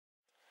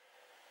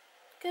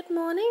Good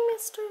morning,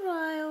 Mr.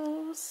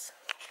 Riles.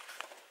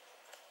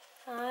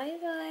 Hi,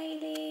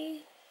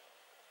 Riley.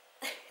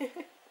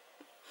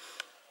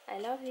 I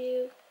love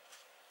you.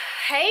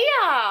 Hey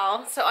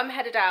y'all! So I'm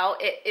headed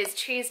out. It is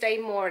Tuesday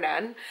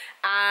morning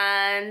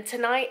and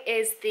tonight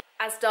is the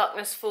As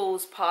Darkness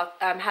Falls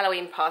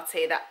Halloween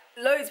party that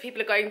loads of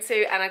people are going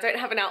to, and I don't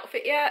have an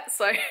outfit yet,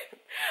 so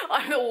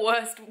I'm the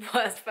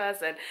worst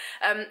person.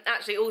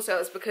 Actually, also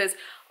it's because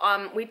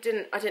I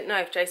didn't know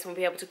if Jason would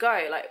be able to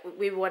go. Like,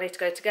 we wanted to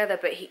go together,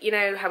 but he, you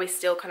know how he's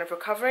still kind of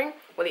recovering?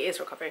 Well, he is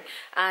recovering,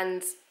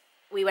 and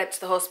we went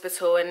to the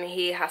hospital and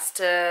he has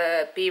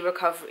to be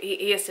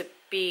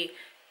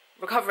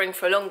recovering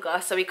for longer,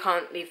 so he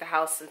can't leave the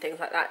house and things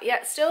like that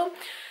yet still.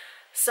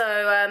 So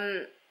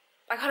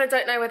I kind of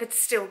don't know whether to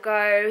still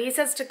go. He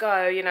says to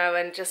go, you know,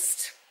 and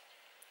just,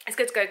 it's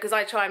good to go because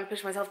I try and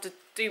push myself to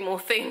do more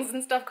things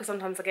and stuff because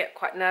sometimes I get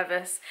quite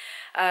nervous.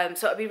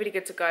 So it'd be really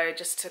good to go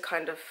just to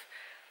kind of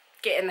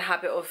get in the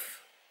habit of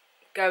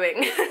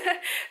going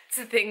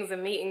to things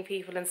and meeting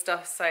people and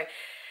stuff. So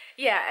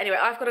yeah, anyway,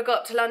 I've got to go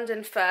up to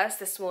London first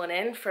this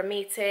morning for a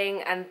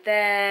meeting and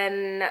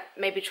then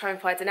maybe try and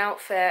find an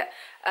outfit.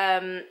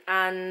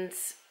 And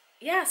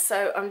yeah,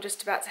 so I'm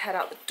just about to head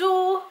out the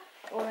door.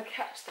 I want to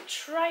catch the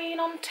train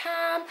on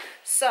time.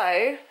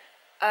 So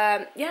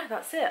yeah,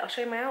 that's it. I'll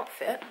show you my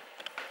outfit.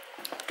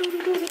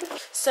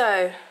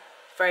 So,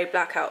 very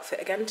black outfit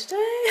again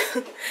today.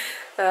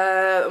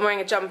 I'm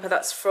wearing a jumper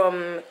that's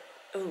from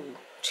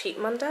Cheap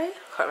Monday.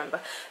 I can't remember.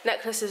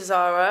 Necklace is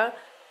Zara.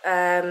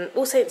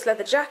 All Saints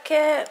leather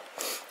jacket.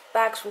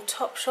 Bags from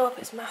Topshop.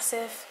 It's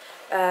massive.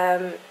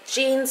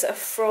 Jeans are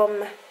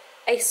from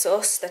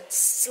ASOS. They're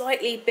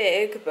slightly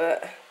big,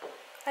 but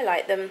I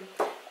like them.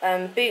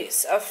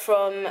 Boots are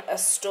from a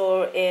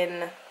store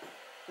in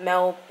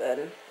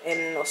Melbourne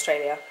in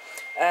Australia.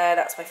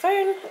 That's my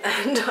phone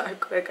and I've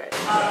got to go.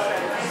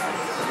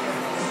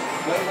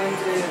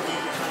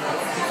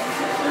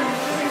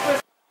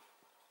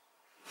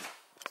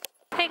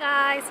 Hey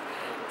guys!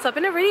 So I've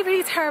been a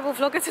really terrible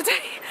vlogger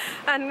today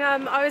and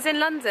I was in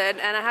London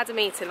and I had a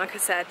meeting, like I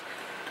said.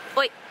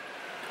 Oi!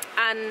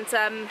 And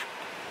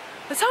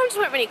the time just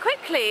went really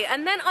quickly,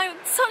 and then I'm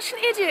such an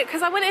idiot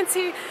because I went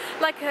into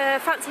like a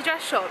fancy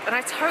dress shop and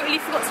I totally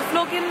forgot to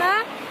vlog in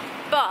there.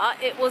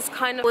 But it was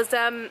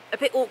a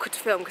bit awkward to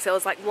film because there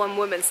was like one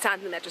woman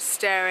standing there just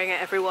staring at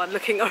everyone,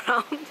 looking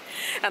around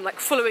and like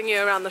following you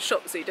around the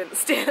shop so you didn't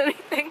steal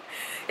anything.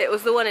 It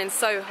was the one in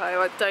Soho,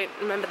 I don't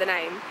remember the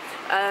name.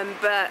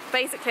 But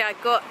basically I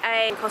got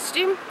a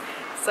costume,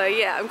 so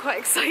yeah, I'm quite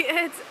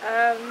excited.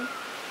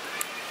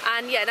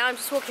 And yeah, now I'm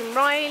just walking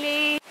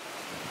Riley.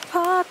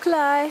 Park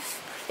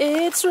life,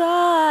 it's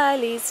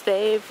Riley's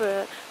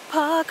favourite.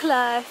 Park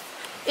life.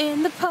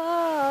 In the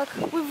park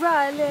with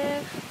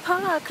Riley,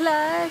 park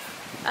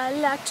life. I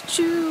like to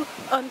chew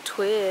on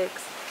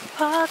twigs.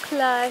 Park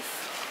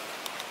life.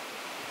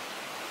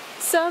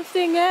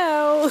 Something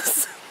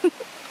else.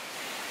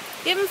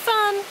 Giving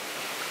fun.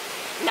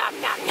 Nom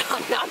nom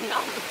nom nom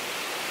nom.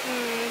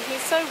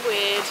 He's so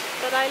weird,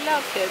 but I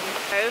love him.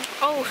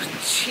 Oh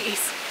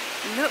jeez,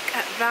 look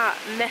at that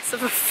mess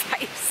of a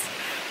face.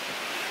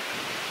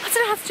 I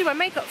don't know how to do my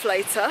makeup for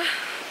later.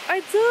 I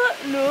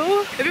don't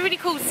know. It'd be really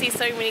cool to see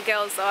so many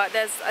girls. I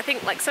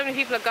think like so many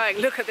people are going,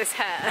 look at this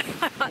hair.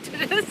 I had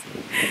to just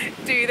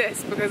do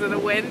this because of the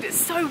wind. It's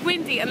so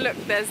windy, and look,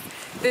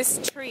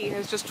 this tree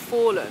has just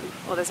fallen.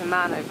 Oh, there's a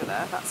man over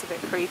there. That's a bit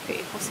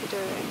creepy. What's he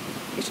doing?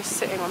 He's just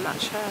sitting on that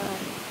chair.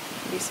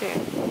 You see him?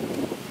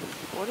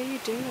 What are you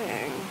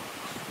doing?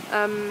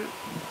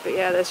 But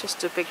yeah, there's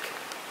just a big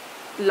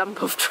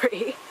lump of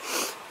tree.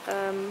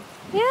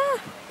 Yeah,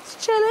 it's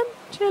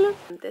chilling.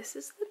 This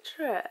is the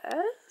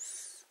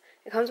dress.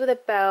 It comes with a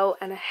belt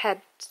and a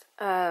head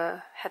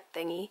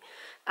thingy.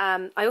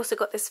 I also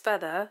got this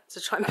feather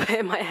to try and put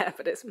in my hair,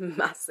 but it's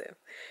massive.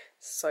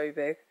 So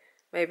big.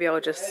 Maybe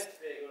I'll just...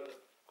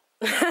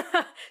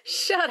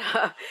 Shut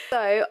up!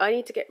 So, I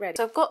need to get ready.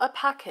 So I've got a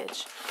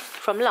package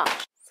from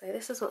Lush. So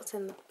this is what's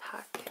in the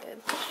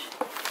package.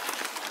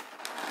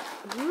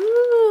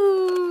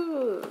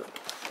 Ooh!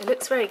 It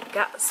looks very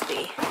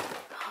Gatsby.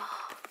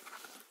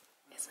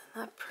 Isn't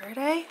that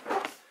pretty?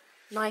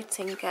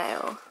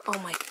 Nightingale. Oh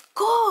my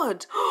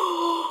god!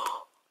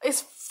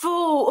 It's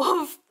full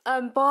of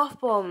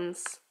bath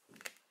bombs.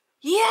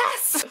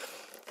 Yes!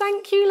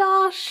 Thank you,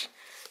 Lush.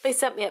 They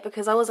sent me it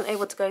because I wasn't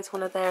able to go to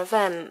one of their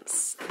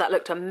events. That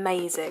looked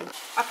amazing.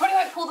 I probably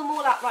won't pull them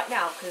all out right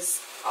now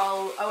because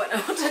I won't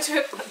know what to do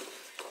with them.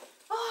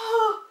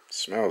 Oh!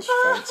 Smells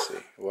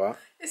fancy. What?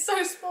 It's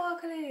so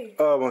sparkly.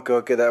 Oh my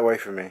god, get that away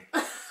from me.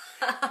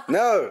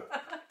 No!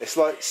 It's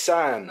like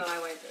sand. No, I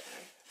won't do it.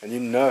 And you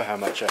know how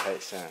much I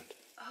hate sand.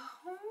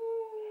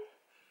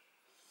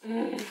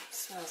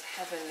 Smells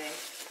heavenly.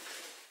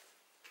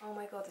 Oh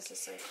my god, this is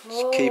so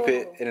cool. Just keep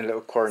it in a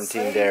little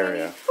quarantined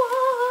area,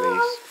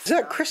 please. Is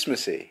that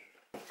Christmassy?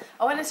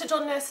 I went into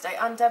John Lewis today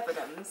and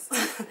Debenhams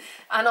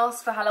and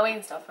asked for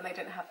Halloween stuff and they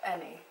didn't have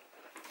any.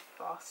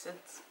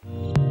 Bastards.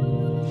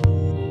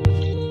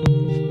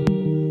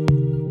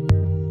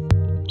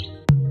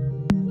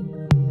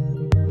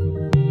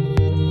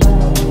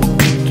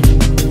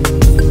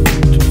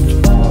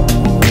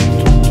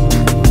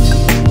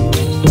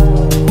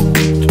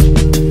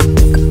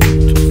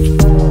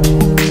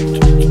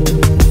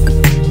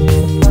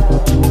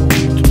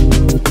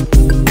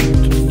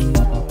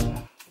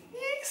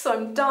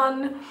 I'm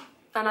done.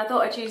 And I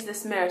thought I'd use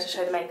this mirror to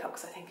show the makeup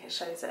because I think it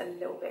shows it a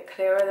little bit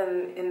clearer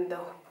than in the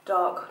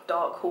dark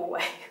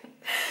hallway.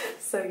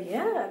 So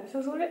yeah, this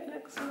is what it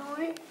looks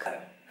like.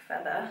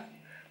 Feather.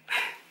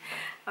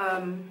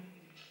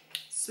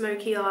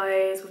 Smoky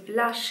eyes with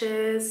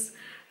lashes.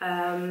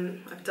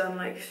 I've done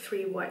like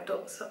 2 white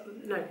dots up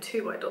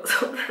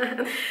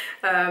there.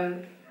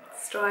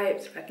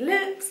 Stripes, red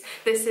lips.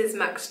 This is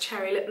MAC's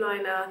Cherry Lip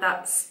Liner.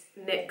 That's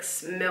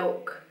NYX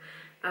Milk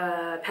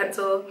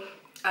pencil.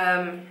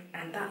 And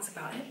that's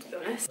about it, to be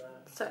honest.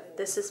 So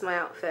this is my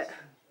outfit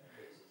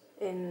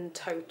in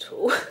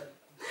total.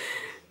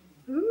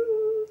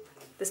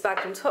 This bag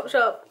from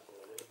Topshop.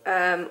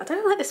 I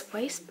don't like this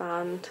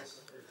waistband.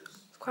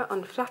 It's quite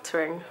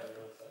unflattering.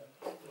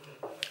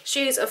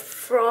 Shoes are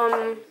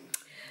from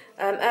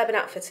Urban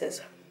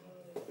Outfitters.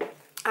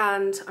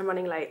 And I'm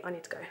running late, I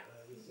need to go.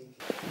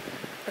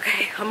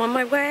 Okay, I'm on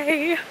my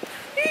way.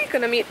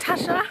 Gonna meet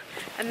Tasha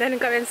and then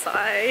go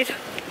inside,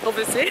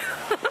 obviously.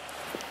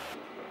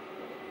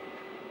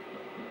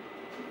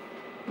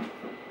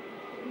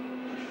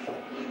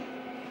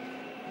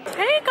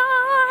 Hey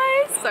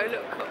guys! So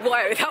look,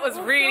 whoa, that was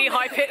really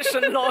high pitched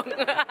and long. So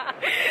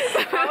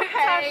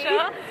hey.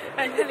 Tasha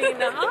and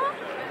Helena.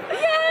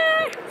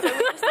 Yay! So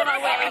we're just on our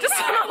way.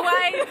 Just on our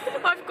way.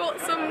 I've got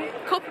some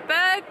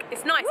Kopparberg.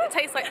 It's nice, it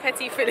tastes like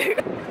petit filou.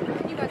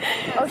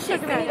 Oh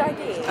shit, we need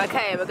ID.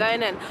 Okay, we're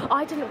going in.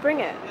 I didn't bring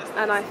it,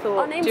 and I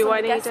thought, do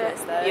I need it?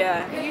 List,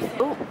 yeah.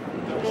 Oh.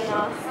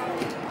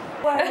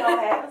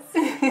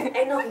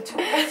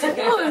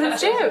 Oh,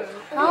 there's a gym.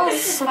 Oh,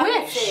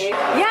 swish.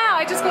 Yeah,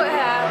 I just got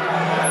here.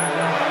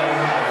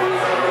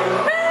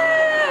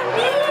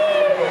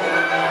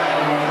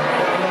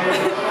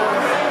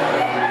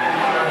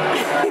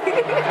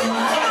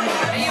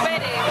 Are you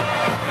ready?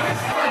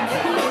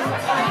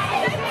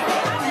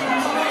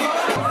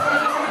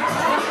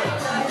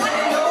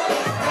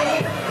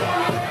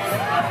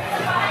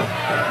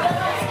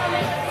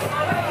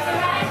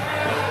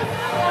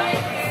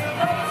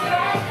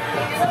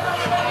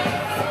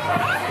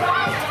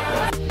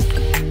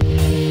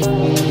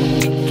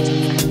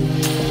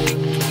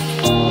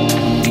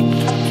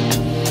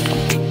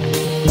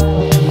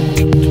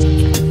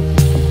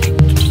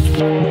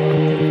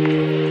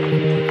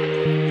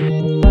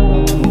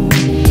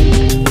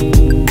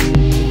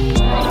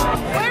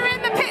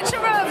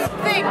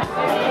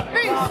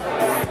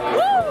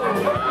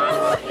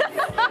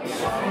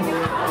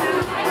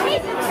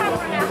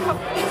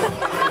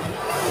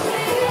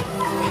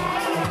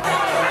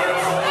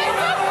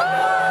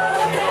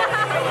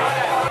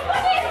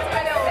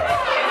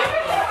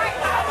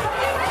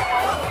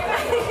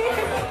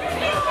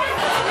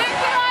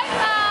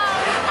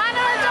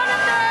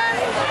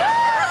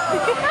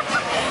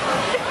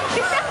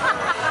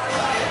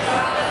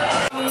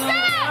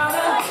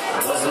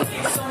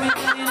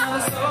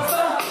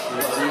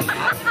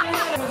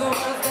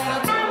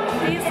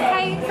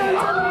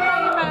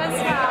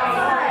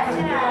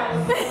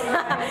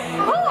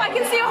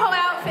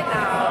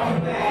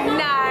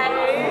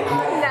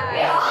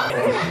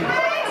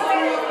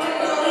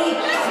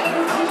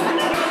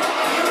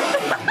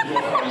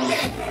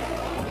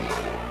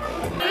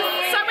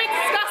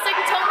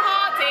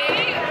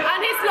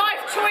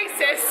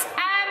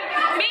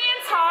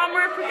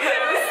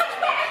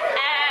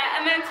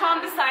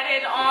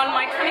 On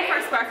my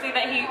 21st birthday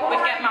that he would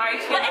get married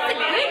to Tom,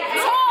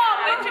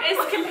 which is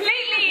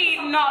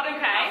completely not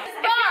okay.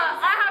 But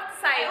I have to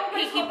say,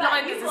 Peaky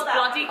Blinders is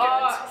bloody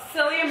good.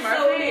 Cillian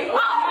Murphy.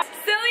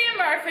 Cillian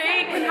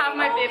Murphy can have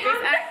my babies.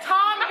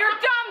 Tom, you're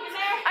dumped.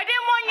 I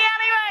didn't want you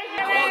anyway.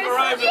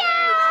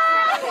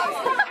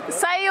 Yeah!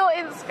 Say your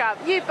Instagram.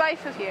 You,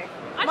 both of you.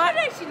 I don't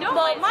actually know.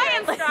 Well, my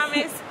Instagram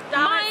is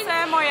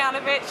Sarah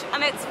Marjanovic,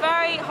 and it's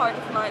very hard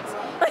to pronounce.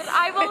 But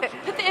I will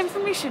put the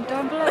information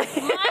down below.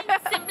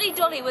 Mine's simply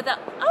Dolly with a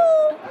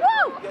oh.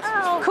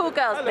 Cool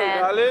girls,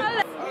 man.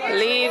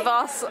 Leave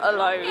us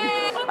alone.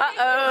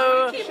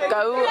 Uh-oh.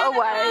 Go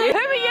away. Who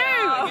are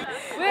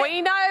you?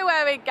 We know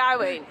where we're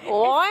going.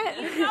 Alright?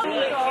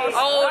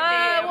 Oh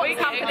dear, what's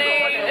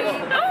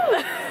happening?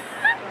 Oh.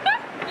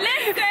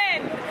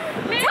 Listen!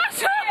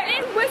 Tasha!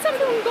 Where's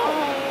everyone gone?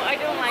 Oh, I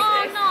don't like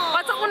this. No.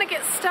 I don't want to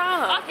get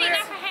stuck. I'll take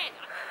that for head.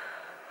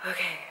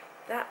 Okay,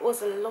 that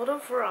was a lot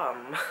of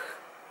rum.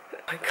 Oh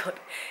my god,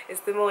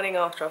 it's the morning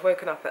after. I've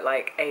woken up at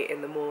like 8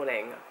 in the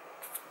morning.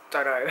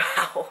 Don't know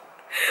how.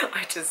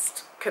 I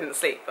just couldn't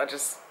sleep. I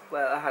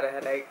had a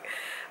headache.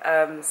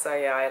 So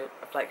yeah,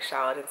 I've like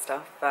showered and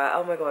stuff. But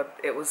oh my god,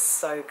 it was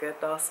so good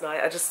last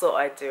night. I just thought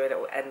I'd do a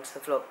little end to the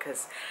vlog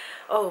because,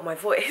 oh, my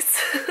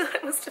voice. I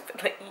must have been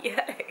like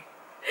yelling.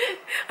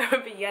 I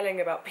remember yelling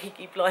about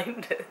Peaky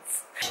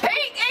Blinders.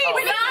 Peaky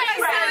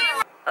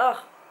Blinders!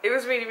 Oh, it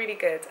was really, really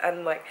good,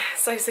 and like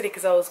so silly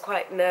because I was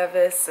quite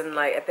nervous and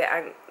like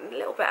a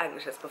little bit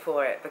anxious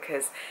before it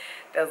because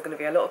there was going to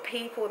be a lot of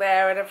people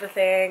there and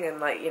everything, and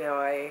like, you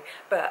know,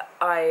 but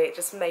I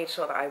just made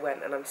sure that I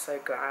went, and I'm so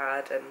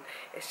glad. And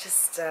it's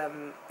just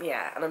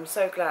yeah, and I'm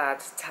so glad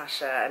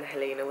Tasha and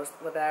Helena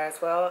were there as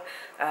well,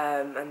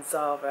 and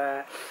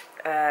Zara,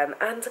 and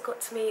I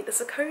got to meet the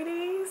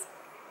Sauconys.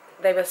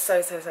 They were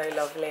so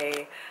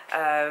lovely.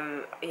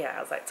 Yeah, I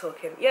was like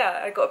talking.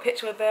 Yeah, I got a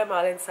picture with them.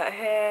 I'll insert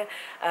here.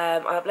 I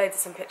uploaded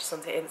some pictures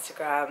onto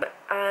Instagram,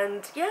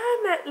 and yeah,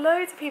 met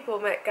loads of people.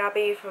 Met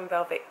Gabby from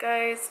Velvet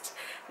Ghost.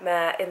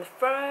 Met In the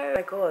Fro. Oh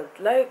my god,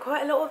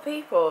 quite a lot of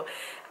people.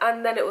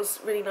 And then it was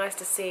really nice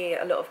to see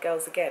a lot of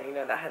girls again. You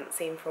know, that I hadn't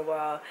seen for a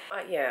while.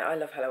 Yeah, I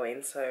love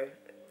Halloween, so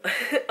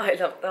I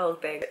loved the whole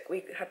thing.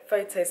 We had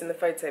photos in the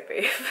photo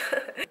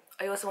booth.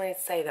 I also wanted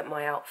to say that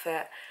my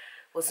outfit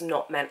was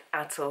not meant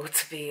at all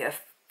to be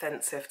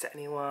offensive to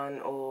anyone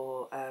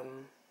or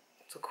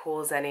to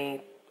cause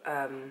any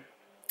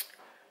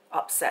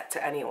upset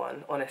to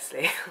anyone,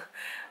 honestly.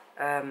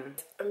 I'm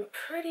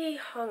pretty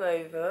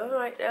hungover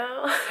right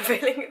now. I'm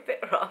feeling a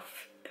bit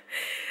rough.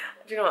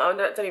 Do you know what?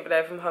 I don't even know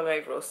if I'm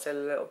hungover or still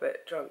a little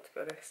bit drunk, to be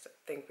honest. I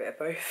think a bit of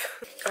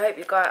both. I hope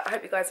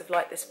you guys have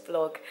liked this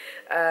vlog.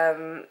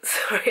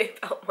 Sorry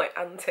about my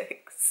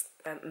antics.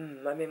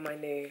 I'm in my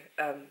new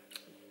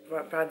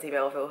Brandy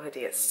Melville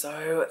hoodie. It's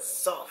so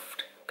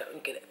soft. Go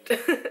and get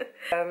it.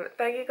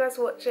 Thank you guys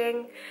for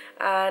watching,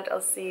 and I'll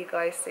see you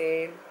guys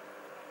soon.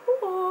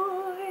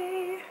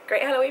 Bye.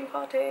 Great Halloween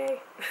party.